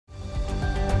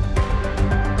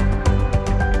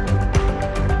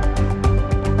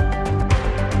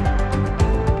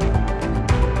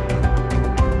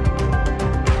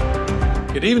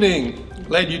Good evening.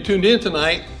 Glad you tuned in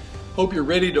tonight. Hope you're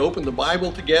ready to open the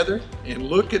Bible together and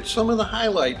look at some of the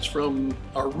highlights from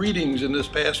our readings in this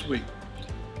past week.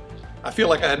 I feel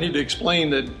like I need to explain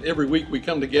that every week we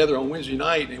come together on Wednesday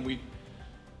night and we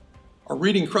are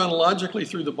reading chronologically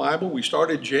through the Bible. We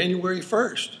started January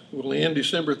 1st. We'll end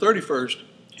December 31st.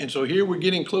 And so here we're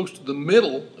getting close to the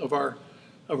middle of our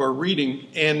reading.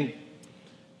 And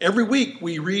every week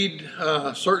we read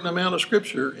a certain amount of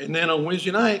scripture. And then on Wednesday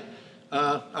night,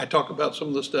 I talk about some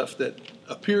of the stuff that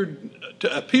appeared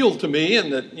to appeal to me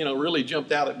and that, really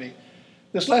jumped out at me.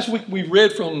 This last week we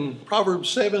read from Proverbs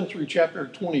 7 through chapter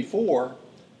 24.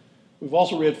 We've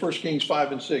also read 1 Kings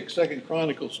 5 and 6, 2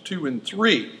 Chronicles 2 and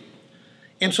 3.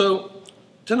 And so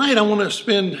tonight I want to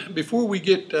spend, before we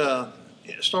get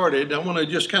started, I want to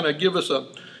just kind of give us a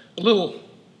little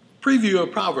preview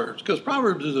of Proverbs, because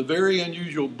Proverbs is a very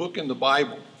unusual book in the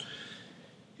Bible.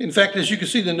 In fact, as you can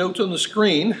see the notes on the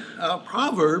screen,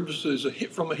 Proverbs is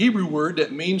from a Hebrew word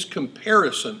that means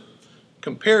comparison.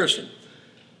 Comparison.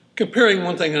 Comparing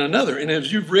one thing and another. And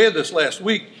as you've read this last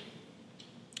week,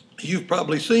 you've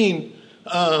probably seen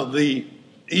the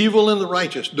evil and the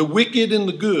righteous, the wicked and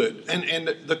the good, and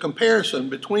the comparison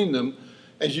between them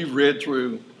as you've read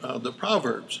through the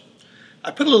Proverbs.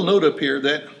 I put a little note up here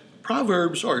that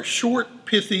Proverbs are short,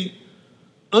 pithy,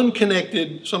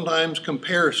 unconnected, sometimes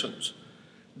comparisons.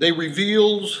 They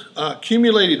reveal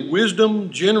accumulated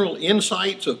wisdom, general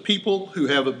insights of people who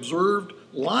have observed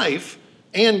life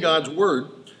and God's Word.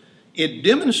 It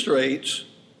demonstrates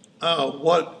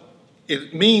what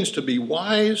it means to be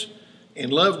wise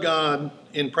and love God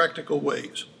in practical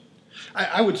ways.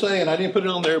 I would say, and I didn't put it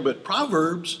on there, but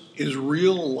Proverbs is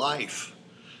real life.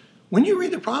 When you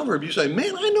read the Proverb, you say,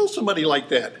 man, I know somebody like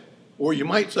that. Or you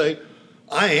might say,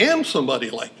 I am somebody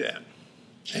like that.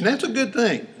 And that's a good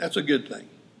thing. That's a good thing.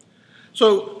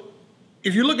 So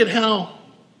if you look at how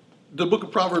the book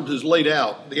of Proverbs is laid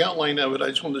out, the outline of it, I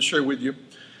just wanted to share with you.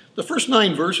 The first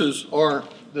 9 verses are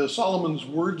the Solomon's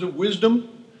words of wisdom.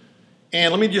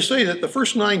 And let me just say that the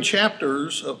first 9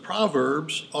 chapters of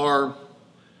Proverbs are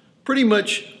pretty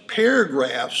much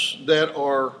paragraphs that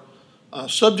are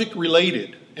subject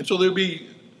related. And so there'll be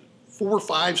 4,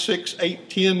 5, 6, 8,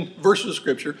 10 verses of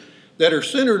scripture that are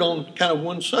centered on kind of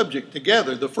one subject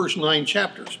together, the first 9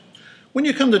 chapters. When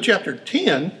you come to chapter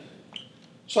 10,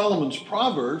 Solomon's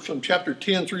Proverbs, from chapter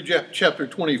 10 through chapter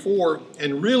 24,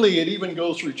 and really it even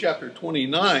goes through chapter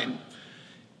 29,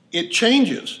 it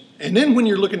changes. And then when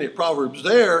you're looking at Proverbs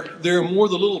there are more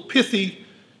the little pithy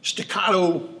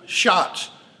staccato shots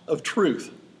of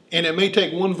truth. And it may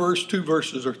take 1 verse, 2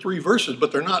 verses, or 3 verses,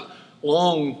 but they're not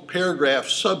long paragraph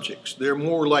subjects. They're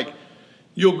more like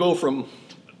you'll go from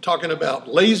talking about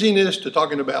laziness to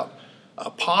talking about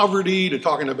poverty to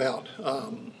talking about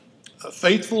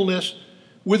faithfulness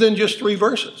within just 3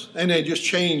 verses. And they just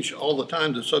change all the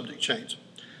time, the subject changes.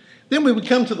 Then we would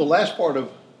come to the last part of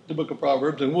the book of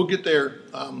Proverbs, and we'll get there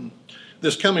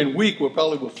this coming week.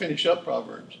 We'll finish up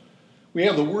Proverbs. We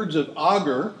have the words of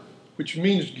Agur, which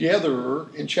means gatherer,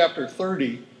 in chapter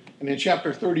 30. And in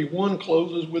chapter 31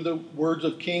 closes with the words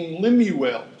of King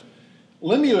Lemuel.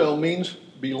 Lemuel means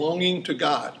belonging to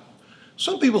God.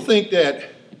 Some people think that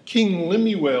King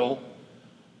Lemuel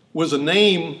was a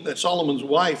name that Solomon's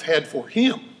wife had for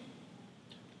him,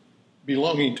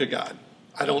 belonging to God.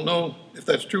 I don't know if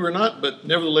that's true or not, but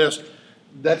nevertheless,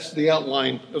 that's the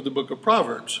outline of the book of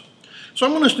Proverbs. So I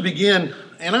want us to begin,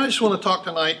 and I just want to talk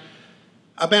tonight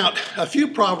about a few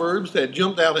Proverbs that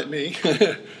jumped out at me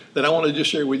that I want to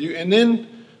just share with you, and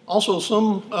then also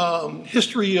some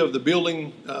history of the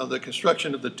building, the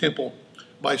construction of the temple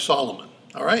by Solomon.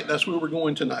 All right, that's where we're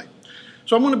going tonight.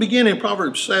 So I'm going to begin in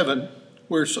Proverbs 7,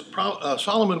 where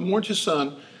Solomon warns his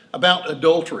son about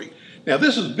adultery. Now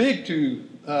this is big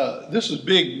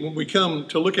when we come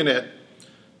to looking at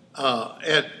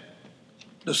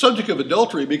the subject of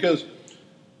adultery, because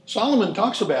Solomon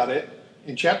talks about it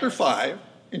in chapter 5,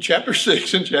 in chapter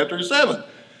 6, and chapter 7.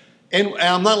 And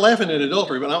I'm not laughing at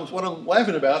adultery, but what I'm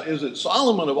laughing about is that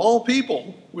Solomon, of all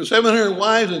people, with 700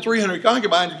 wives and 300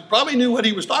 concubines, probably knew what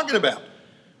he was talking about.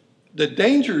 The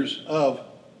dangers of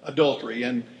adultery.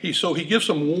 And so he gives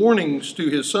some warnings to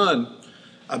his son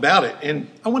about it.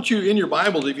 And I want you in your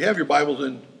Bibles, if you have your Bibles,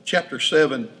 in chapter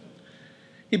 7,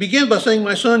 he begins by saying,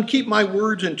 my son, keep my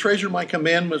words and treasure my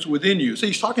commandments within you. So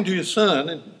he's talking to his son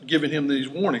and giving him these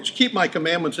warnings. Keep my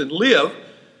commandments and live,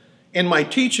 and my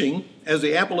teaching as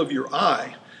the apple of your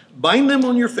eye. Bind them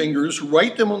on your fingers,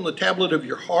 write them on the tablet of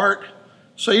your heart.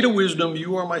 Say to wisdom,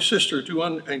 you are my sister,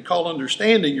 and call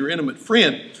understanding your intimate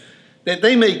friend, that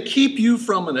they may keep you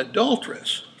from an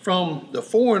adulteress, from the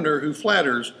foreigner who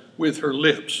flatters with her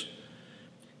lips.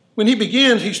 When he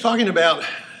begins, he's talking about,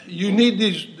 you need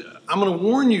these, I'm going to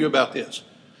warn you about this,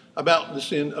 about the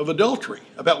sin of adultery,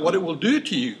 about what it will do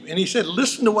to you. And he said,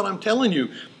 listen to what I'm telling you.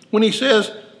 When he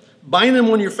says, bind them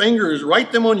on your fingers,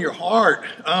 write them on your heart,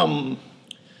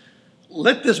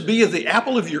 let this be as the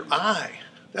apple of your eye.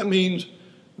 That means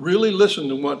really listen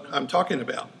to what I'm talking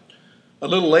about. A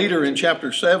little later in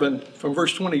chapter 7, from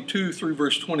verse 22 through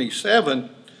verse 27,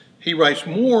 he writes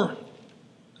more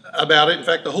about it. In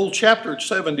fact, the whole chapter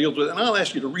 7 deals with it. And I'll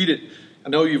ask you to read it. I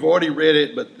know you've already read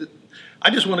it, but I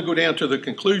just want to go down to the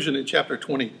conclusion in chapter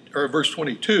 20, or verse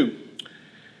 22.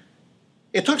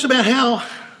 It talks about how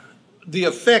the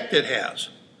effect it has.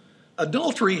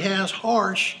 Adultery has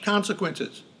harsh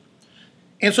consequences.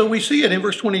 And so we see it in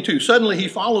verse 22. Suddenly he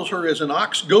follows her as an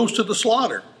ox goes to the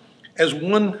slaughter, as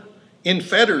one in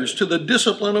fetters to the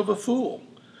discipline of a fool,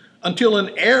 until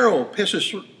an arrow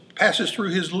passes through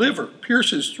his liver,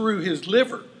 pierces through his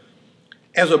liver.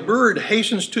 As a bird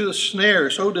hastens to the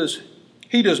snare, so does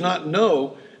he does not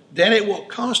know that it will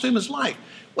cost him his life.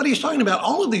 What he's talking about,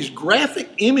 all of these graphic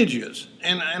images,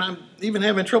 and I'm even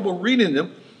having trouble reading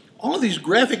them, all of these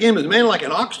graphic images, man, like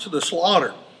an ox to the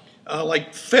slaughter,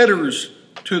 like fetters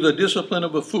to the discipline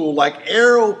of a fool, like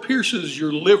arrow pierces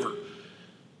your liver.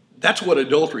 That's what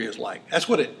adultery is like. That's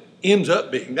what it ends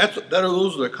up being.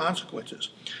 Those are the consequences.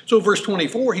 So verse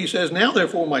 24, he says, now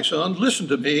therefore, my son, listen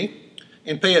to me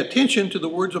and pay attention to the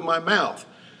words of my mouth.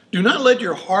 Do not let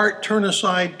your heart turn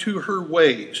aside to her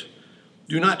ways.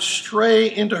 Do not stray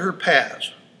into her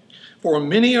paths. For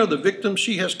many are the victims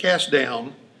she has cast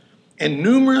down, and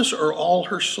numerous are all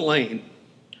her slain.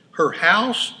 Her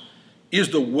house is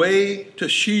the way to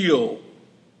Sheol,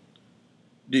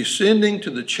 descending to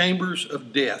the chambers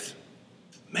of death.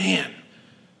 Man,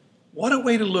 what a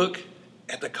way to look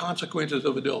at the consequences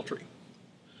of adultery.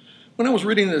 When I was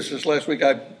reading this last week,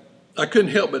 I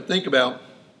couldn't help but think about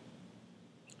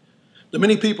the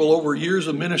many people over years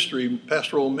of ministry,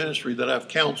 pastoral ministry, that I've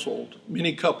counseled,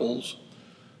 many couples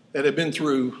that have been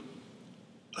through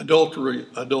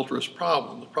adulterous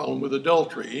problem, the problem with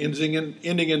adultery, ending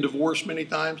in divorce many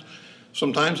times.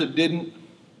 Sometimes it didn't.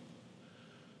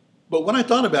 But what I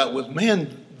thought about was,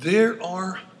 man, there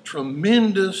are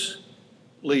tremendously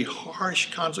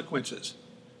harsh consequences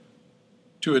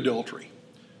to adultery.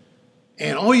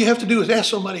 And all you have to do is ask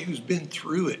somebody who's been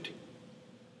through it.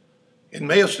 It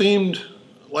may have seemed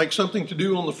like something to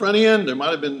do on the front end. It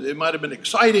might have been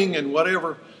exciting and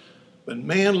whatever. But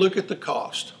man, look at the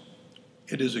cost.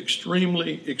 It is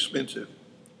extremely expensive.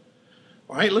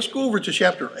 All right, let's go over to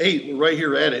chapter 8. We're right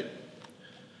here at it.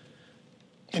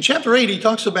 In chapter 8, he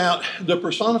talks about the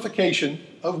personification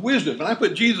of wisdom. And I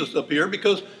put Jesus up here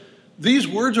because these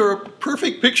words are a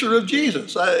perfect picture of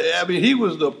Jesus. I mean, he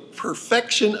was the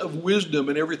perfection of wisdom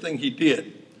in everything he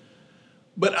did.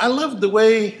 But I love the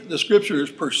way the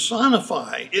scriptures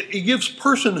personify. It gives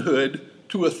personhood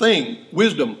to a thing,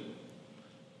 wisdom.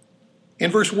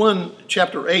 In verse 1,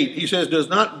 chapter 8, he says, does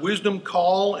not wisdom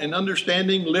call and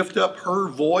understanding lift up her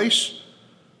voice?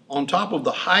 On top of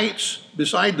the heights,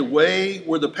 beside the way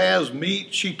where the paths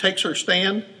meet, she takes her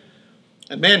stand.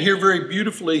 And man, here very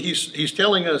beautifully, he's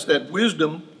telling us that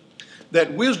wisdom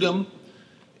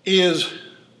is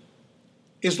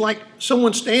like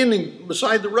someone standing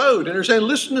beside the road and they're saying,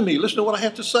 listen to me, listen to what I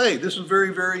have to say. This is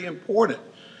very, very important.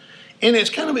 And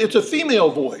it's a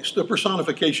female voice, the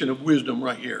personification of wisdom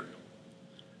right here.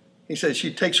 He says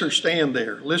she takes her stand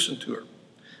there. Listen to her.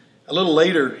 A little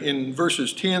later in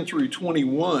verses 10 through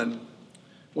 21, I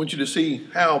want you to see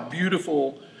how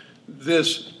beautiful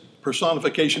this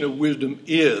personification of wisdom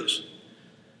is.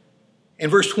 In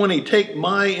verse 20, take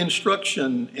my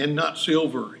instruction and not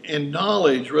silver, and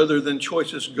knowledge rather than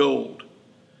choicest gold.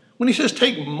 When he says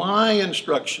take my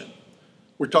instruction,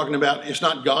 we're talking about, it's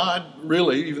not God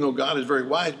really, even though God is very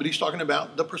wise, but he's talking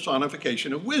about the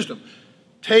personification of wisdom.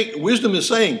 Wisdom is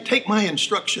saying, take my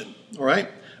instruction, all right?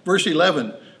 Verse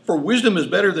 11, for wisdom is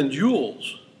better than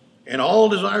jewels, and all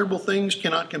desirable things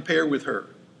cannot compare with her.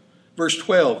 Verse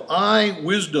 12, I,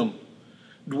 wisdom,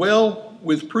 dwell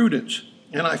with prudence,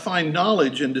 and I find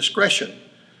knowledge and discretion.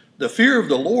 The fear of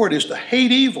the Lord is to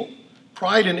hate evil,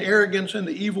 pride and arrogance and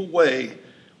the evil way,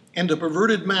 and the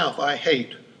perverted mouth I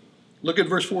hate. Look at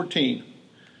verse 14.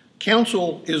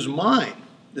 Counsel is mine.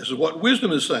 This is what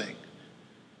wisdom is saying.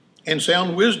 And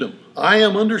sound wisdom. I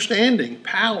am understanding.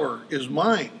 Power is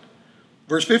mine.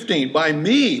 Verse 15. By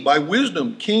me, by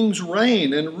wisdom, kings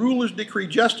reign and rulers decree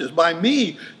justice. By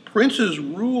me, princes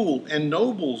rule and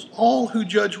nobles, all who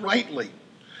judge rightly.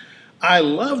 I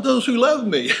love those who love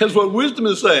me. That's what wisdom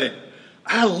is saying.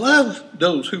 I love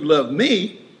those who love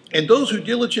me, and those who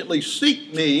diligently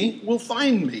seek me will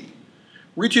find me.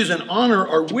 Riches and honor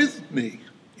are with me,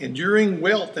 enduring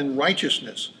wealth and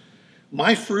righteousness.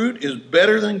 My fruit is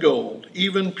better than gold,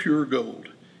 even pure gold,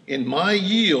 and my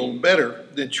yield better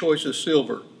than choicest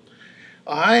silver.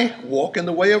 I walk in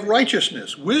the way of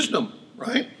righteousness, wisdom,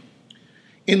 right?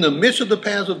 In the midst of the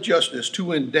paths of justice,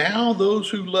 to endow those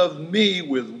who love me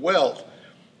with wealth,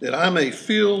 that I may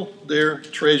fill their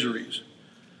treasuries.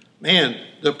 Man,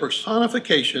 the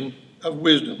personification of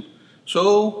wisdom,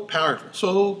 so powerful,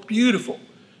 so beautiful.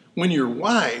 When you're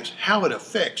wise, how it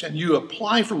affects, and you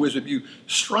apply for wisdom, you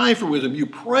strive for wisdom, you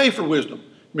pray for wisdom.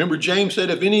 Remember, James said,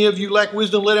 if any of you lack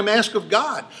wisdom, let him ask of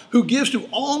God, who gives to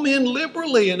all men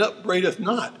liberally and upbraideth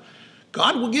not.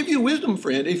 God will give you wisdom,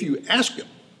 friend, if you ask him,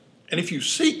 and if you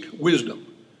seek wisdom.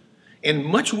 And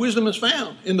much wisdom is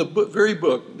found in the very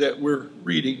book that we're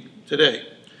reading today.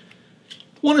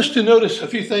 I want us to notice a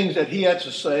few things that he had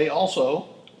to say also.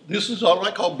 This is what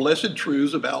I call blessed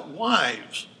truths about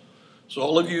wives. So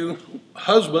all of you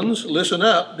husbands, listen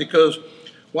up, because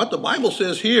what the Bible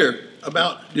says here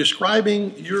about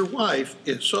describing your wife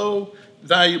is so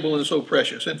valuable and so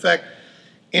precious. In fact,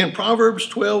 in Proverbs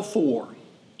 12:4,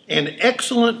 an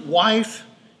excellent wife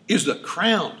is the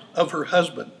crown of her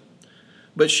husband,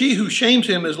 but she who shames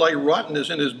him is like rottenness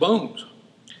in his bones.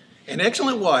 An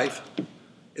excellent wife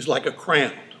is like a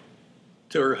crown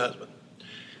to her husband.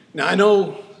 Now, I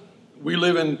know we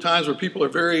live in times where people are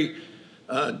very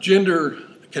gender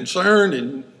concerned,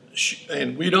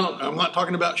 and we don't. I'm not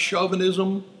talking about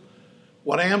chauvinism.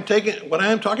 What I am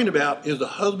talking about is the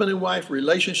husband and wife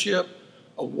relationship.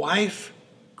 A wife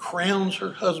crowns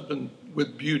her husband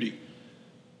with beauty.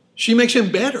 She makes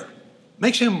him better,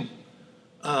 makes him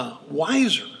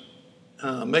wiser,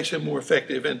 makes him more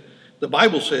effective. And the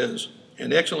Bible says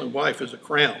an excellent wife is a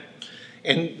crown.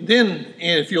 And then,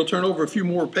 if you'll turn over a few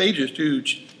more pages to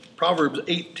Proverbs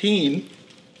 18th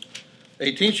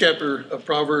chapter of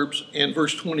Proverbs, and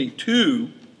verse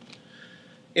 22,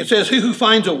 it says, he who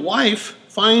finds a wife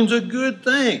finds a good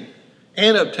thing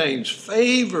and obtains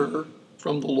favor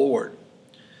from the Lord.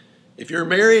 If you're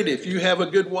married, if you have a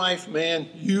good wife, man,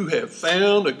 you have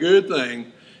found a good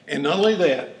thing. And not only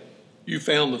that, you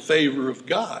found the favor of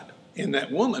God in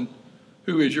that woman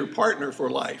who is your partner for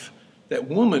life, that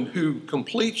woman who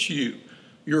completes you,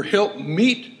 your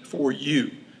helpmeet for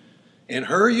you. In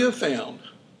her you have found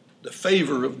the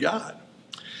favor of God.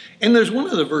 And there's one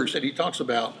other verse that he talks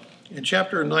about in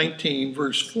chapter 19,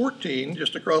 verse 14,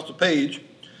 just across the page.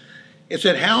 It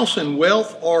said, house and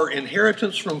wealth are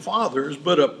inheritance from fathers,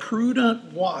 but a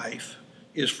prudent wife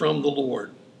is from the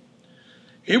Lord.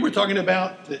 Here we're talking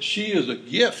about that she is a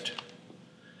gift.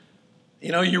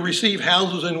 You know, you receive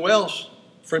houses and wealth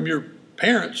from your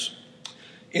parents.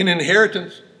 In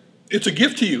inheritance, it's a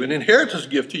gift to you, an inheritance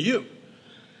gift to you.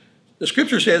 The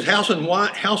scripture says house and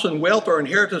wealth are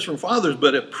inheritance from fathers,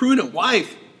 but a prudent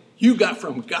wife you got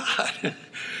from God.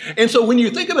 And so when you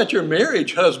think about your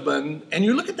marriage, husband, and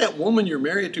you look at that woman you're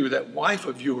married to, that wife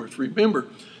of yours, remember,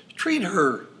 treat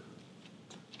her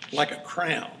like a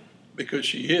crown, because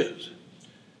she is.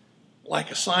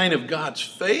 Like a sign of God's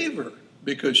favor,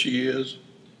 because she is.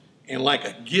 And like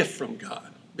a gift from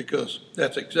God, because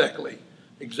that's exactly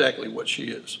what she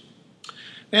is.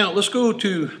 Now, let's go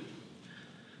to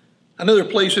another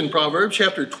place in Proverbs,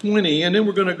 chapter 20, and then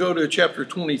we're going to go to chapter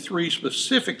 23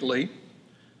 specifically.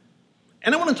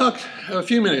 And I want to talk a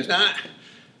few minutes. Now,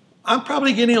 I'm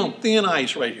probably getting on thin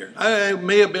ice right here. I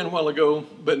may have been a while ago,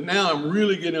 but now I'm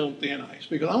really getting on thin ice,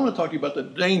 because I want to talk to you about the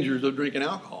dangers of drinking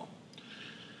alcohol.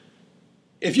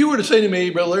 If you were to say to me,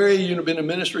 Brother Larry, you've been in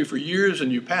ministry for years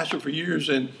and you pastored for years,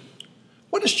 and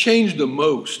what has changed the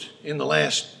most in the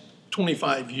last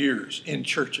 25 years in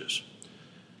churches?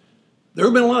 There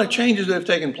have been a lot of changes that have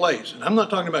taken place. And I'm not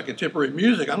talking about contemporary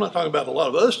music. I'm not talking about a lot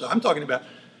of other stuff. I'm talking about,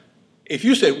 if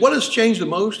you say, what has changed the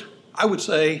most? I would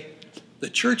say the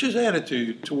church's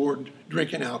attitude toward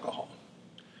drinking alcohol.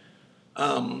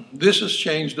 This has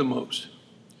changed the most.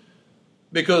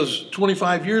 Because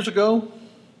 25 years ago,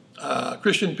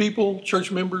 Christian people, church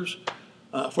members,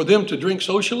 for them to drink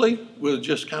socially was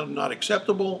just kind of not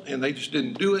acceptable, and they just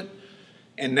didn't do it.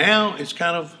 And now it's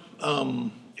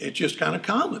just kind of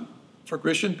common for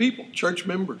Christian people, church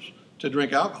members, to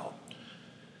drink alcohol.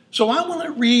 So I want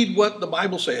to read what the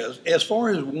Bible says as far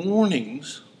as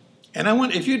warnings. And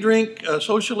if you drink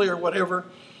socially or whatever,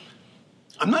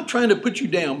 I'm not trying to put you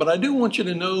down, but I do want you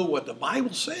to know what the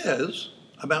Bible says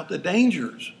about the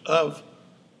dangers of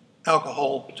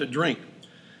alcohol to drink.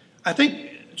 I think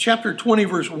chapter 20,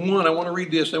 verse 1, I want to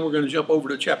read this, then we're going to jump over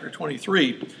to chapter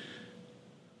 23.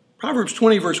 Proverbs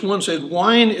 20, verse 1 says,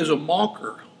 wine is a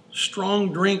mocker,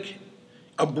 strong drink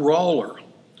a brawler,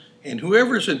 and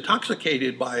whoever is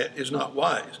intoxicated by it is not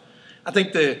wise. I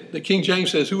think the King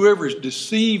James says, whoever is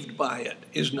deceived by it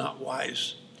is not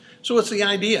wise. So it's the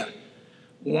idea.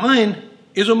 Wine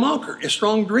is a mocker. A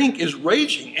strong drink is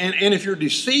raging. And if you're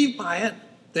deceived by it,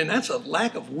 then that's a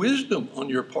lack of wisdom on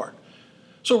your part.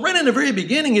 So right in the very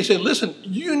beginning, he said, listen,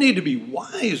 you need to be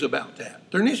wise about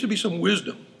that. There needs to be some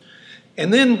wisdom.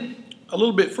 And then a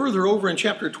little bit further over in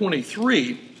chapter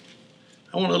 23,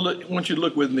 I want you to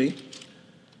look with me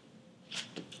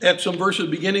at some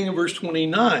verses beginning in verse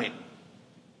 29.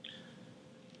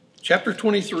 Chapter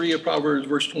 23 of Proverbs,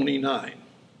 verse 29.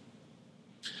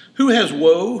 Who has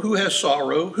woe? Who has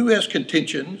sorrow? Who has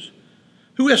contentions?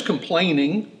 Who has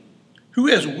complaining? Who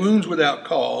has wounds without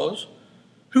cause?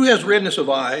 Who has redness of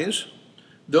eyes?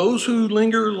 Those who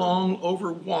linger long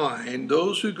over wine,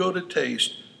 those who go to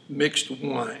taste mixed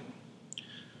wine.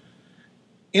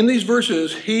 In these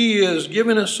verses, he is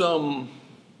giving us some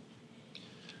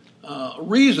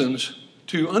reasons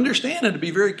to understand and to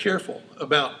be very careful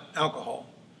about alcohol.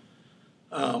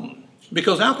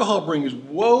 Because alcohol brings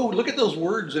woe. Look at those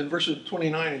words in verses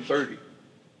 29 and 30.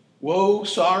 Woe,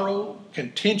 sorrow,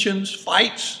 contentions,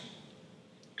 fights,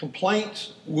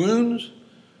 complaints, wounds.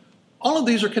 All of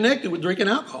these are connected with drinking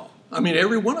alcohol. I mean,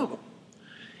 every one of them.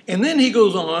 And then he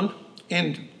goes on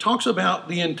and talks about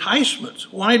the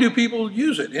enticements. Why do people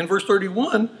use it? In verse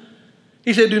 31,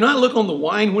 he said, do not look on the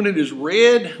wine when it is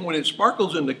red, when it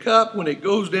sparkles in the cup, when it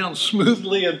goes down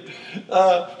smoothly. And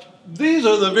these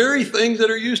are the very things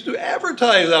that are used to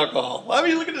advertise alcohol. I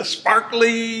mean, look at the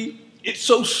sparkly. It's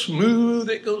so smooth,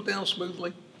 it goes down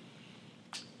smoothly.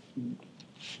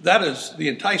 That is the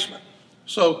enticement.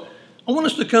 So I want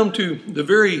us to come to the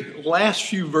very last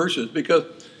few verses, because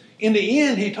in the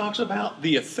end, he talks about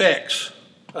the effects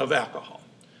of alcohol.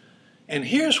 And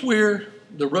here's where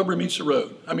the rubber meets the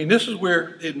road. I mean, this is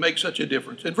where it makes such a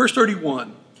difference. In verse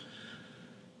 31,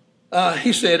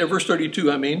 he said, in verse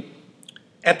 32,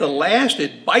 at the last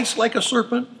it bites like a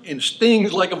serpent and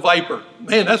stings like a viper.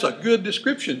 Man, that's a good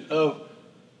description of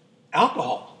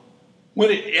alcohol.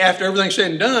 After everything's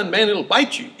said and done, man, it'll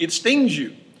bite you. It stings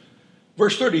you.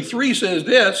 Verse 33 says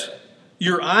this,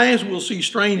 your eyes will see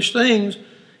strange things,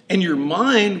 and your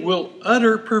mind will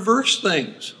utter perverse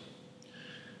things.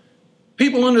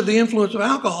 People under the influence of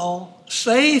alcohol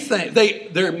say things.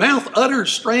 Their mouth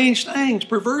utters strange things,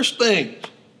 perverse things.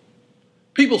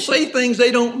 People say things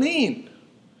they don't mean.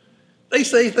 They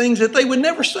say things that they would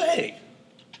never say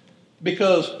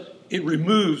because it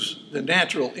removes the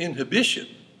natural inhibition.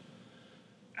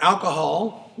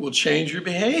 Alcohol will change your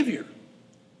behavior.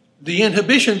 The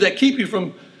inhibitions that keep you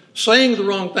from saying the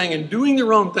wrong thing and doing the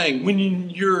wrong thing, when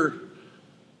you're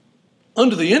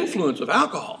under the influence of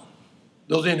alcohol,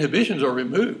 those inhibitions are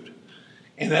removed.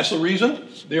 And that's the reason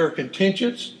there are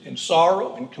contentions and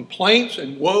sorrow and complaints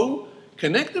and woe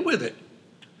connected with it.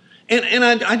 And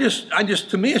I just,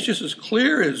 to me, it's just as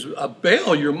clear as a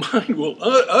bell. Your mind will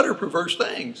utter perverse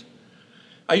things.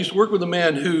 I used to work with a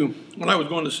man who, when I was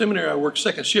going to seminary, I worked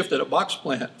second shift at a box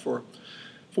plant for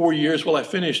 4 years. Well, I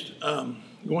finished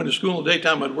going to school in the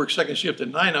daytime. I'd work second shift at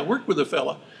night. I worked with a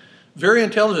fella, very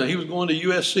intelligent. He was going to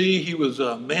USC. He was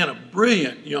a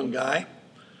brilliant young guy.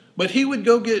 But he would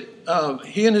go get,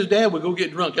 he and his dad would go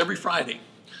get drunk every Friday.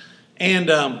 And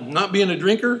not being a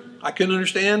drinker, I couldn't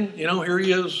understand. Here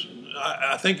he is.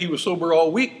 I think he was sober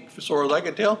all week, as far as I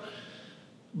could tell.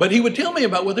 But he would tell me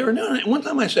about what they were doing. And one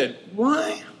time I said,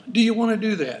 why do you want to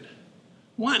do that?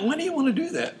 Why do you want to do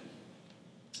that?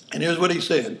 And here's what he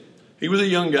said. He was a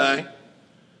young guy,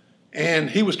 and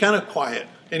he was kind of quiet.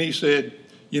 And he said,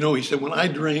 when I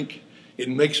drink, it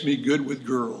makes me good with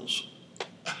girls.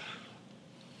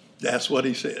 That's what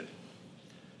he said.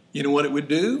 You know what it would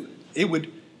do? It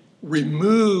would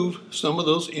remove some of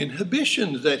those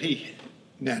inhibitions that he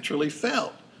naturally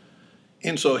felt.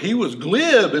 And so he was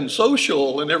glib and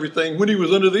social and everything when he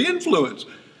was under the influence.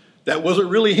 That wasn't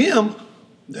really him.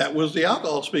 That was the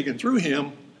alcohol speaking through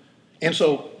him. And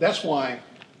so that's why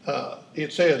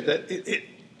it says that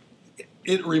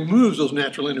it removes those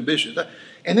natural inhibitions.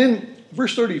 And then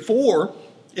verse 34,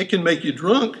 it can make you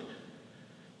drunk.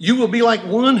 You will be like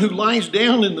one who lies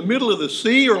down in the middle of the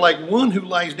sea, or like one who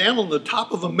lies down on the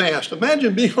top of a mast.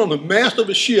 Imagine being on the mast of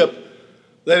a ship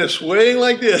that is swaying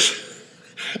like this.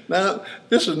 Now,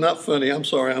 this is not funny. I'm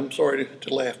sorry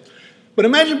to laugh. But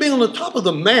imagine being on the top of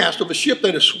the mast of a ship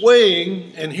that is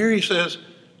swaying, and here he says,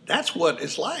 that's what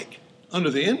it's like under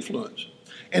the influence.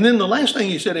 And then the last thing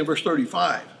he said in verse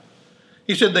 35,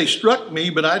 he said, they struck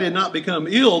me, but I did not become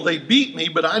ill. They beat me,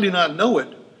 but I did not know it.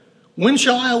 When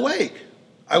shall I awake?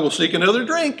 I will seek another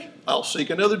drink. I'll seek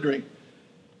another drink.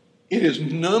 It is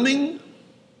numbing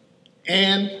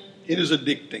and it is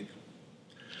addicting.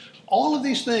 All of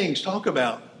these things talk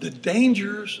about the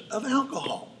dangers of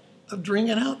alcohol, of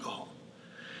drinking alcohol.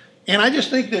 And I just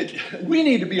think that we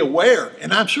need to be aware,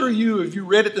 and I'm sure if you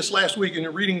read it this last week and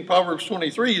you're reading Proverbs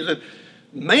 23, you said,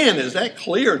 man, is that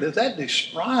clear? Does that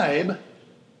describe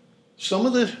some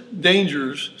of the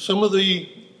dangers, some of the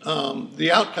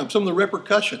outcomes, some of the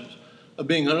repercussions of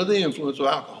being under the influence of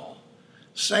alcohol?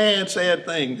 Sad, sad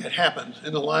thing that happens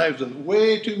in the lives of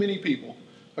way too many people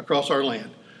across our land.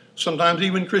 Sometimes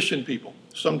even Christian people,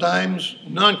 sometimes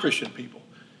non-Christian people.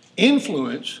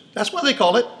 Influence, that's why they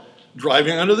call it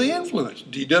driving under the influence,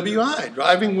 DWI,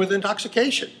 driving with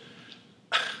intoxication.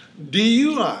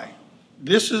 DUI,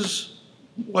 this is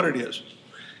what it is.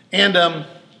 And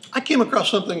I came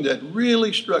across something that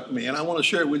really struck me, and I want to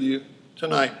share it with you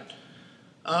tonight.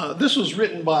 This was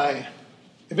written by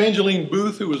Evangeline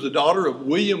Booth, who was the daughter of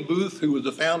William Booth, who was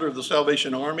the founder of the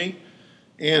Salvation Army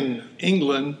in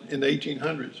England in the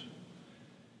 1800s.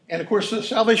 And of course, the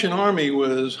Salvation Army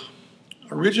was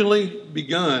originally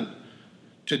begun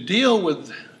to deal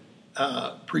with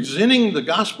presenting the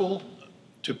gospel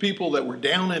to people that were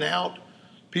down and out,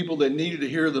 people that needed to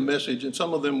hear the message, and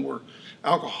some of them were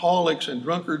alcoholics and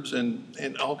drunkards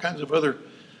and all kinds of other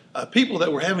people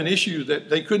that were having issues that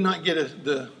they could not get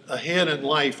ahead in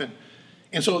life.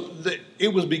 And so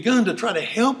it was begun to try to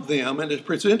help them and to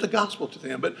present the gospel to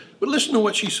them. But listen to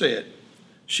what she said.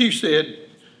 She said,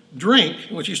 drink,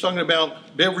 when she's talking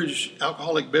about beverage,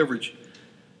 alcoholic beverage,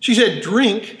 she said,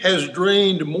 drink has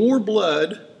drained more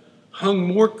blood, hung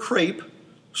more crepe,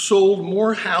 sold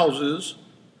more houses,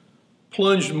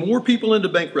 plunged more people into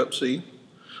bankruptcy,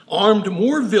 armed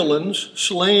more villains,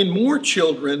 slain more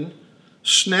children,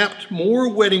 snapped more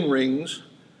wedding rings,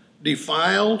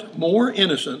 defiled more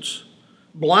innocents,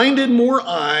 blinded more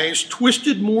eyes,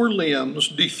 twisted more limbs,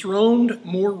 dethroned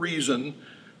more reason,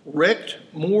 wrecked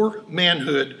more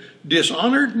manhood,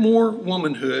 dishonored more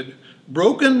womanhood,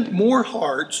 broken more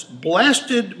hearts,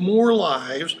 blasted more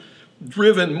lives,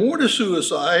 driven more to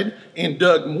suicide, and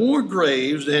dug more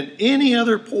graves than any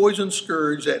other poison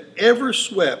scourge that ever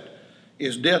swept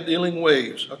its death-dealing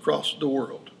waves across the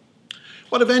world.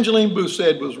 What Evangeline Booth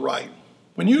said was right.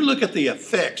 When you look at the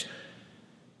effects,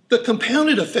 the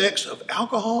compounded effects of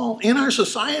alcohol in our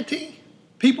society,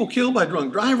 people killed by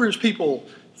drunk drivers, people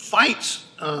fights,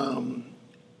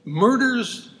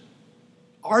 murders,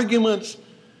 arguments,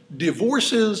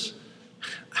 divorces,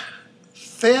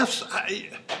 thefts.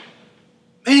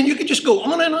 Man, you could just go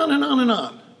on and on and on and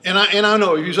on. And I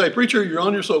know if you say, preacher, you're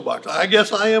on your soapbox. I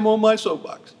guess I am on my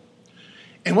soapbox.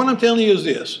 And what I'm telling you is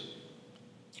this,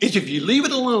 is if you leave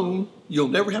it alone, you'll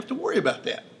never have to worry about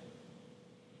that.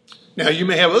 Now, you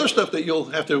may have other stuff that you'll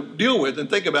have to deal with and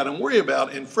think about and worry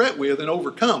about and fret with and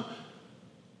overcome.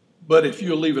 But if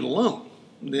you'll leave it alone,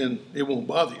 then it won't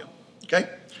bother you, okay?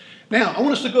 Now, I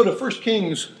want us to go to 1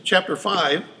 Kings chapter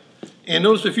 5 and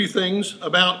notice a few things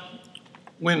about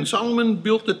when Solomon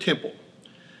built the temple.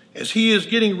 As he is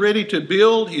getting ready to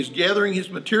build, he's gathering his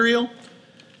material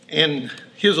and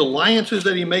his alliances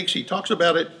that he makes. He talks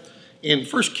about it in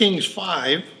 1 Kings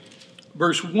 5,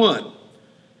 verse 1.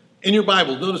 In your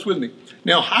Bible, notice with me.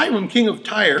 Now Hiram, king of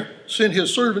Tyre, sent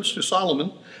his servants to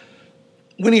Solomon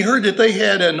when he heard that they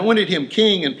had anointed him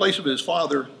king in place of his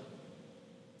father.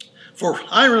 For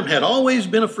Hiram had always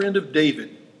been a friend of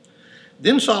David.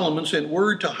 Then Solomon sent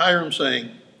word to Hiram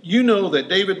saying, you know that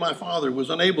David my father was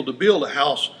unable to build a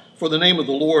house for the name of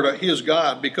the Lord his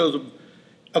God because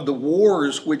of the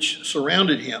wars which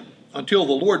surrounded him, until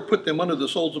the Lord put them under the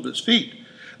soles of his feet.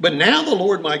 But now the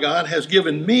Lord my God has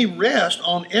given me rest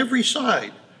on every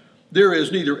side. There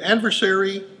is neither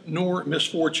adversary nor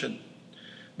misfortune.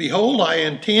 Behold, I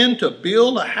intend to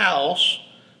build a house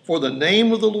for the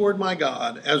name of the Lord my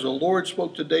God, as the Lord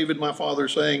spoke to David my father,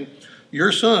 saying,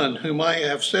 your son, whom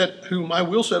I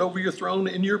will set over your throne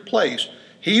in your place,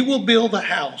 he will build a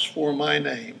house for my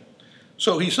name.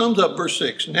 So he sums up verse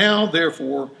 6. Now,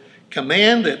 therefore,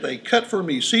 command that they cut for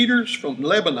me cedars from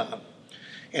Lebanon,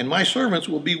 and my servants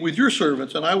will be with your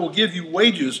servants, and I will give you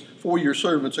wages for your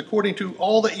servants according to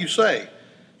all that you say.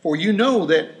 For you know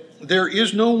that there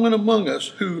is no one among us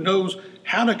who knows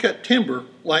how to cut timber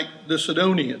like the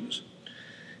Sidonians.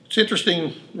 It's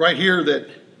interesting right here that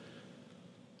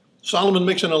Solomon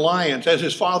makes an alliance, as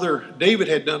his father David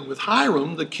had done with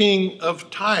Hiram, the king of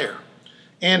Tyre.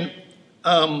 And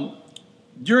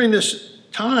during this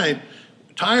time,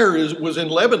 Tyre was in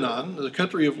Lebanon, the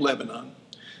country of Lebanon.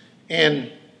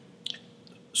 And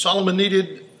Solomon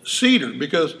needed cedar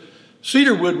because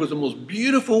cedar wood was the most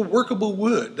beautiful workable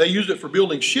wood. They used it for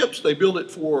building ships. They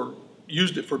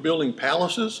used it for building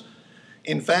palaces.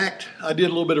 In fact, I did a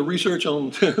little bit of research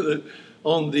on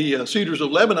on the cedars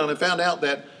of Lebanon and found out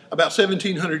that about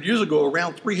 1700 years ago,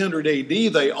 around 300 AD,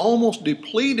 they almost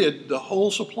depleted the whole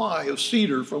supply of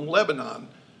cedar from Lebanon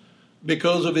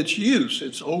because of its use,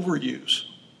 its overuse.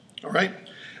 All right?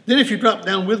 Then if you drop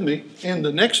down with me, and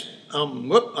the next, I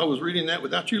was reading that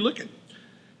without you looking.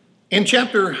 In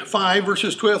chapter 5,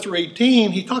 verses 12 through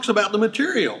 18, he talks about the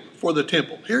material for the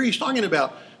temple. Here he's talking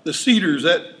about the cedars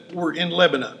that were in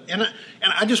Lebanon. And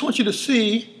I just want you to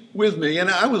see with me, and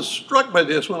I was struck by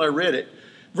this when I read it.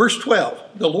 Verse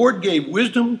 12, the Lord gave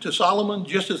wisdom to Solomon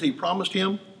just as he promised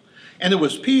him, and there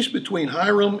was peace between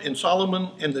Hiram and Solomon,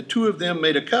 and the two of them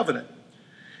made a covenant.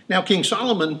 Now King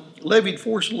Solomon levied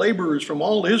forced laborers from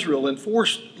all Israel, and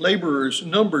forced laborers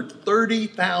numbered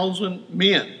 30,000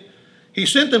 men. He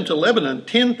sent them to Lebanon,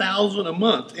 10,000 a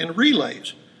month in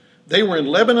relays. They were in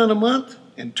Lebanon a month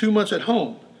and 2 months at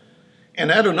home. And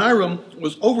Adoniram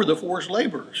was over the forced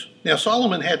laborers. Now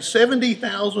Solomon had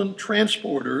 70,000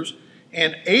 transporters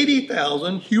and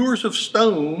 80,000 hewers of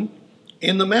stone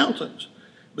in the mountains.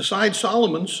 Besides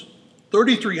Solomon's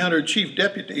 3,300 chief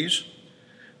deputies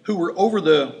who were over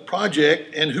the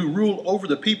project and who ruled over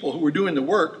the people who were doing the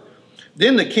work.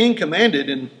 Then the king commanded,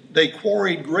 and they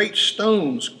quarried great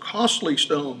stones, costly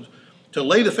stones, to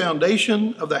lay the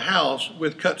foundation of the house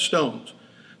with cut stones.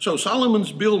 So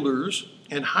Solomon's builders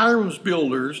and Hiram's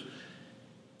builders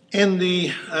and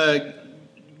the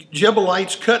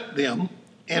Jebuelites cut them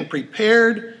and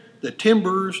prepared the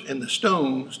timbers and the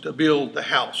stones to build the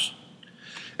house.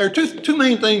 There are two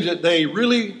main things that they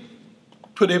really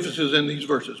put emphasis in these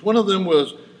verses. One of them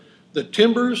was the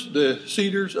timbers, the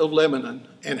cedars of Lebanon,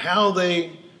 and how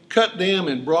they cut them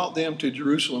and brought them to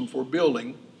Jerusalem for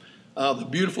building the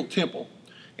beautiful temple,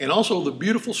 and also the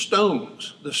beautiful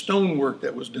stones, the stonework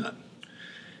that was done.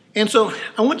 And so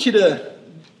I want you to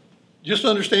just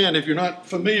understand, if you're not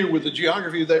familiar with the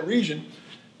geography of that region,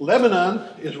 Lebanon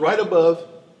is right above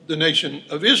the nation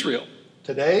of Israel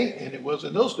today, and it was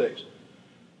in those days.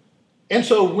 And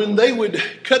so when they would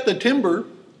cut the timber,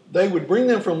 they would bring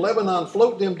them from Lebanon,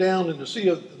 float them down in the sea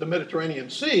of the Mediterranean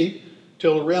Sea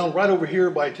till around right over here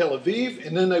by Tel Aviv,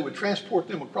 and then they would transport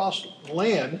them across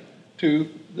land to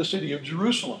the city of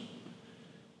Jerusalem.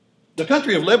 The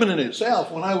country of Lebanon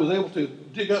itself, when I was able to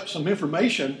dig up some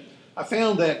information, I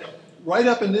found that right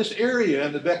up in this area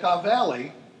in the Bekaa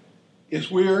Valley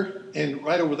is where, and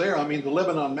right over there, I mean the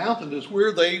Lebanon mountain, is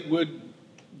where they would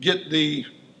get the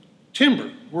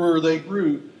timber, where they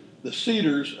grew the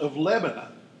cedars of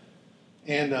Lebanon.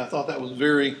 And I thought that was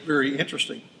very, very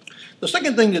interesting. The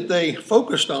second thing that they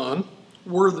focused on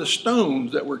were the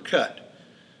stones that were cut.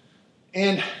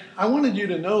 And I wanted you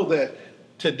to know that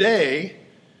today,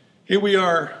 here we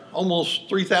are almost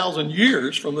 3,000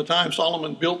 years from the time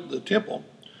Solomon built the temple,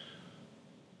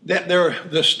 that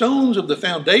the stones of the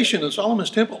foundation of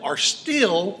Solomon's temple are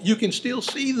still, you can still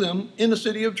see them in the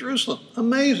city of Jerusalem.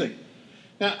 Amazing.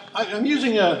 Now, I'm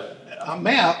using a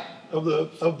map of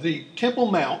the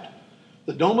Temple Mount,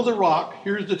 the Dome of the Rock.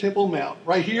 Here's the Temple Mount.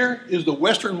 Right here is the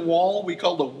Western Wall, we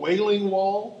call the Wailing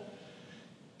Wall.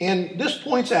 And this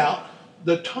points out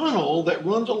the tunnel that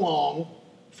runs along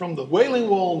from the Wailing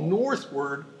Wall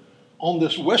northward on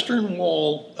this western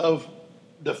wall of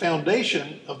the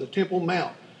foundation of the Temple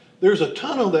Mount. There's a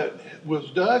tunnel that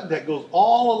was dug that goes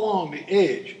all along the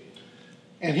edge.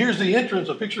 And here's the entrance,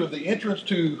 a picture of the entrance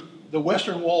to the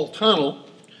Western Wall tunnel.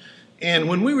 And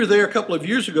when we were there a couple of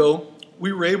years ago,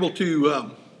 we were able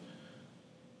to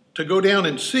go down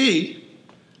and see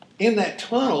in that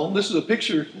tunnel. This is a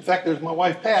picture. In fact, there's my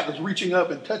wife Pat is reaching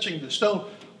up and touching the stone.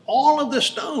 All of the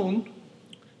stone,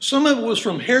 some of it was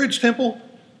from Herod's temple.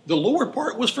 The lower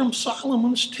part was from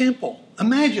Solomon's temple.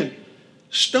 Imagine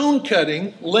stone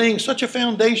cutting, laying such a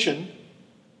foundation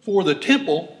for the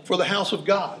temple, for the house of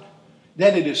God,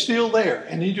 that it is still there.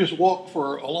 And you just walk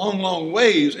for a long, long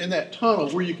ways in that tunnel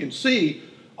where you can see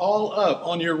all up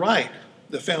on your right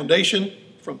the foundation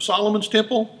from Solomon's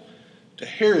temple to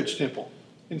Herod's temple.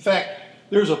 In fact,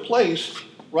 there's a place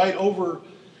right over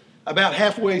about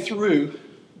halfway through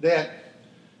that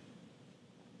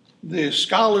the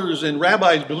scholars and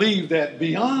rabbis believe that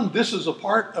beyond this is a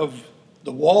part of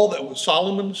the wall that was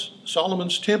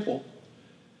Solomon's temple,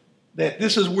 that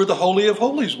this is where the Holy of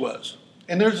Holies was.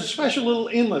 And there's a special little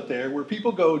inlet there where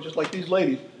people go, just like these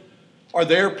ladies, are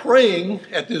there praying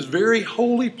at this very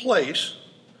holy place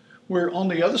where on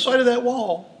the other side of that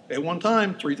wall, at one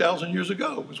time, 3,000 years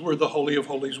ago, was where the Holy of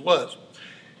Holies was.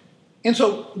 And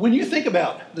so when you think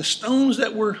about the stones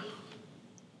that were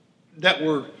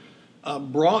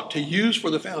brought to use for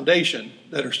the foundation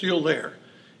that are still there,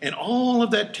 and all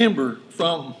of that timber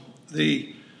from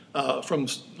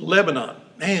Lebanon,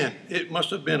 man, it must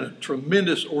have been a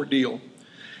tremendous ordeal.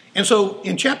 And so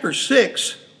in chapter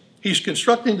 6, he's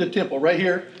constructing the temple right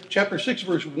here. Chapter 6,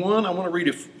 verse 1, I want to read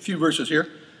a few verses here.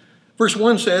 Verse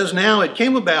 1 says, "Now it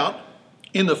came about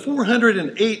in the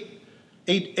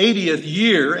 480th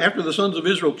year after the sons of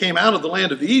Israel came out of the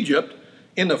land of Egypt,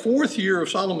 in the 4th year of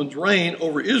Solomon's reign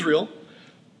over Israel,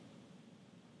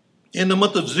 in the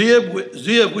month of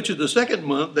Ziv, which is the 2nd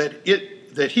month,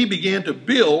 that he began to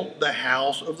build the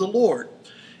house of the Lord."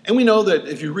 And we know that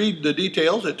if you read the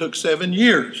details, it took 7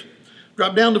 years.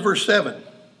 Drop down to verse 7.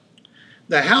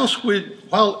 "The house,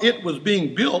 while it was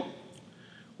being built,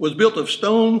 was built of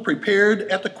stone prepared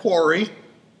at the quarry,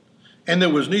 and there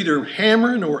was neither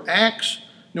hammer nor axe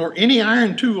nor any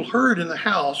iron tool heard in the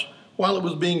house while it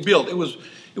was being built." It was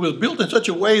built in such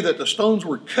a way that the stones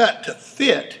were cut to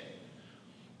fit.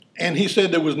 And he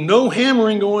said there was no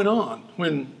hammering going on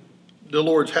when the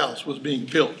Lord's house was being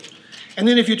built. And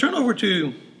then if you turn over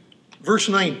to verse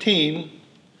 19,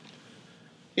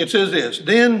 it says this,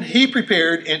 "Then he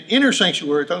prepared an inner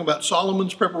sanctuary," talking about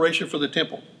Solomon's preparation for the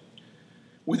temple,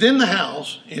 "within the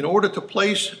house in order to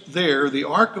place there the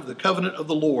ark of the covenant of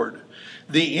the Lord.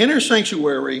 The inner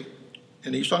sanctuary,"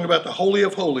 and he's talking about the Holy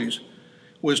of Holies,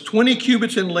 "was 20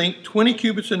 cubits in length, 20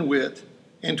 cubits in width,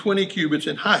 and 20 cubits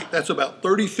in height." That's about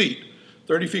 30 feet.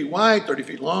 30 feet wide, 30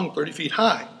 feet long, 30 feet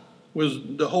high was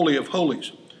the Holy of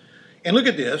Holies. And look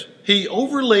at this. "He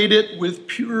overlaid it with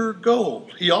pure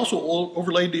gold. He also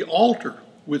overlaid the altar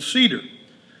with cedar."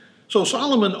 So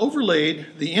Solomon overlaid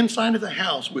the inside of the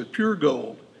house with pure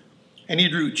gold, and he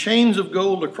drew chains of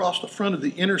gold across the front of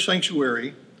the inner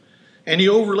sanctuary, and he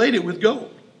overlaid it with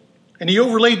gold. And he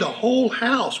overlaid the whole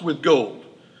house with gold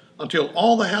until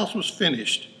all the house was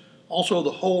finished. Also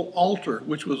the whole altar,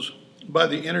 which was by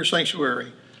the inner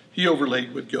sanctuary, he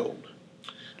overlaid with gold.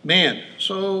 Man,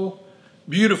 so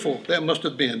beautiful that must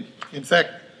have been. In fact,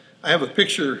 I have a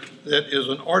picture that is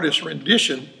an artist's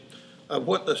rendition of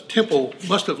what the temple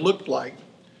must have looked like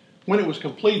when it was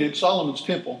completed, Solomon's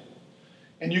temple.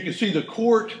 And you can see the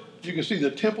court, you can see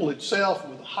the temple itself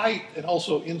with height, and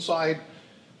also inside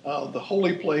the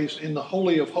holy place in the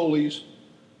Holy of Holies.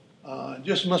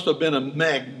 Just must have been a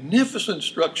magnificent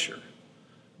structure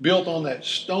built on that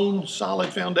stone solid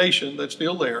foundation that's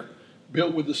still there,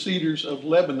 built with the cedars of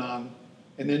Lebanon,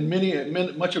 and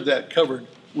then much of that covered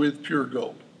with pure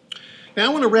gold. Now I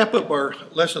want to wrap up our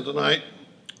lesson tonight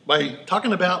by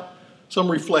talking about some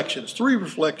reflections, 3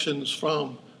 reflections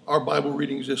from our Bible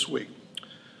readings this week.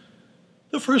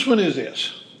 The first one is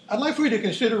this. I'd like for you to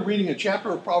consider reading a chapter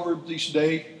of Proverbs each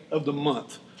day of the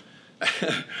month.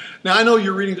 Now I know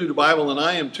you're reading through the Bible, and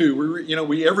I am too.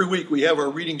 Every week we have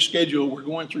our reading schedule. We're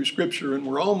going through Scripture, and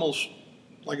we're almost,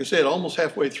 like I said, almost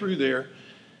halfway through there,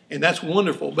 and that's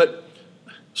wonderful. But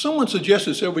someone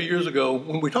suggested several years ago,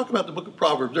 when we talk about the book of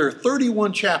Proverbs, there are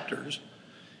 31 chapters,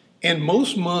 and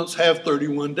most months have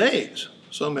 31 days.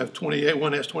 Some have 28,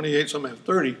 one has 28, some have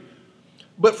 30.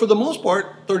 But for the most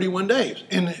part, 31 days.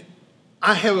 And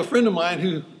I have a friend of mine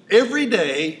who every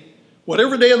day,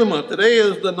 whatever day of the month, today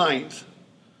is the 9th,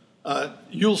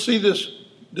 you'll see this,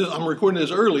 I'm recording this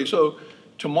early, so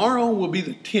tomorrow will be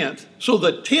the 10th. So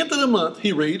the 10th of the month,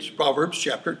 he reads Proverbs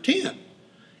chapter 10.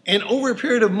 And over a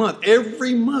period of a month,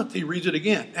 every month he reads it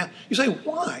again. Now, you say,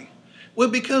 why? Well,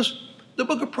 because the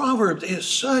book of Proverbs is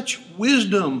such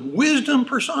wisdom, wisdom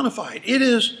personified.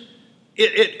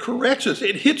 It corrects us.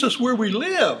 It hits us where we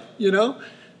live,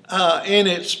 and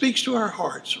it speaks to our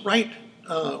hearts, right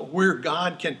where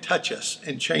God can touch us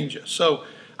and change us. So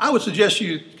I would suggest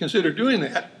you consider doing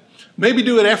that. Maybe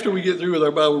do it after we get through with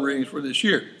our Bible readings for this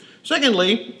year.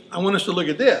 Secondly, I want us to look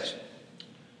at this.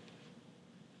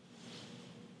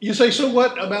 You say, so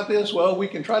what about this? Well, we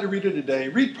can try to read it today.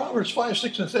 Read Proverbs 5,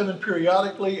 6, and 7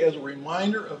 periodically as a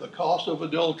reminder of the cost of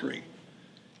adultery.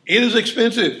 It is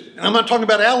expensive. And I'm not talking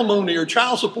about alimony or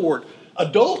child support.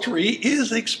 Adultery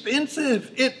is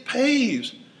expensive. It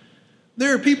pays.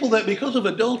 There are people that because of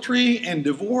adultery and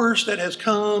divorce that has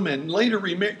come and later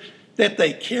remarried, that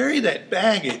they carry that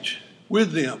baggage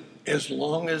with them as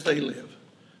long as they live.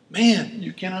 Man,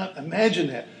 you cannot imagine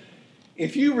that.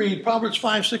 If you read Proverbs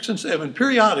 5, 6, and 7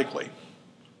 periodically,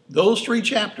 those 3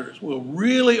 chapters will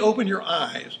really open your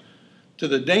eyes to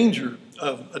the danger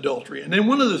of adultery. And then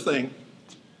one other thing,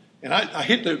 and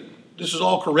this is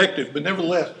all corrective, but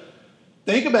nevertheless,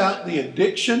 think about the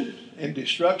addiction and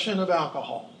destruction of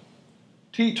alcohol.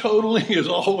 Teetotaling is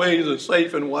always a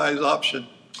safe and wise option.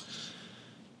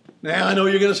 Now, I know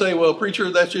you're going to say, well,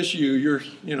 preacher, that's just you.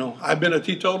 I've been a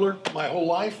teetotaler my whole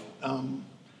life.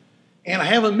 And I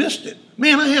haven't missed it.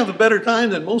 Man, I have a better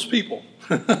time than most people.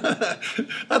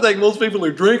 I think most people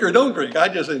who drink or don't drink, I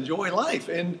just enjoy life.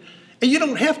 And you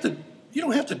don't have to You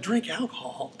don't have to drink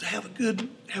alcohol to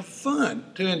have fun,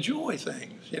 to enjoy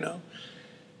things, you know.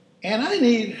 And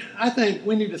I think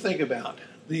we need to think about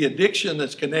the addiction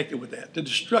that's connected with that, the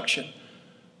destruction.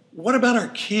 What about our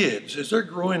kids as they're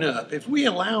growing up? If we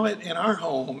allow it in our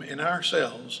home, in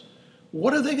ourselves,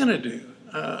 what are they going to do?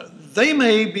 They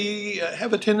may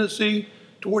have a tendency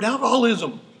toward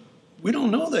alcoholism. We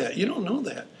don't know that. You don't know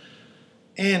that.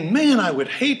 And man, I would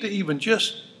hate to even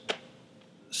just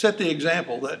set the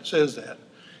example that says that.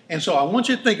 And so I want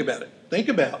you to think about it. Think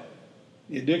about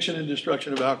the addiction and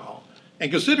destruction of alcohol.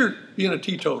 And consider being a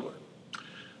teetotaler.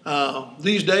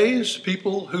 These days,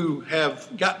 people who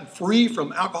have gotten free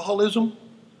from alcoholism,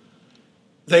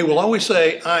 they will always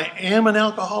say, I am an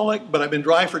alcoholic, but I've been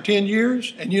dry for 10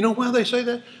 years. And you know why they say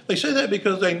that? They say that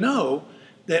because they know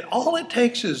that all it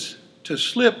takes is to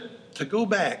slip, to go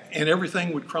back, and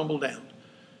everything would crumble down.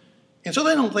 And so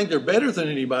they don't think they're better than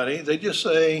anybody. They just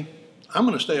say, I'm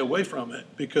going to stay away from it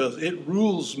because it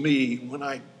rules me when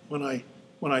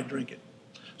I drink it.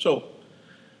 So,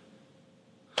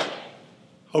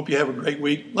 hope you have a great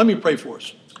week. Let me pray for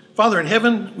us. Father in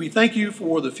heaven, we thank you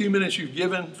for the few minutes you've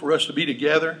given for us to be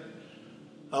together.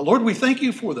 Lord, we thank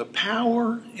you for the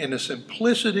power and the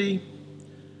simplicity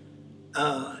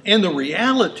and the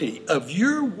reality of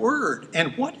your word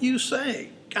and what you say.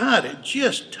 God, it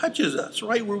just touches us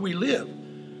right where we live.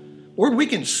 Lord, we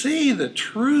can see the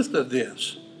truth of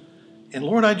this. And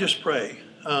Lord, I just pray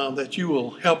that you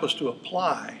will help us to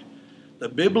apply the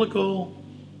biblical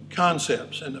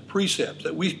concepts and the precepts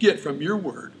that we get from your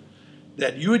word,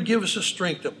 that you would give us the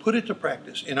strength to put it to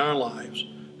practice in our lives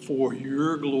for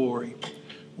your glory.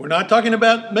 We're not talking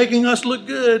about making us look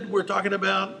good. We're talking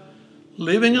about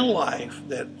living a life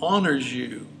that honors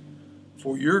you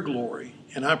for your glory.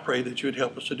 And I pray that you would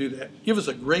help us to do that. Give us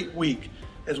a great week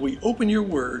as we open your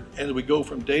word, as we go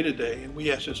from day to day. And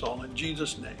we ask this all in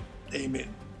Jesus' name.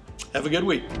 Amen. Have a good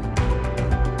week.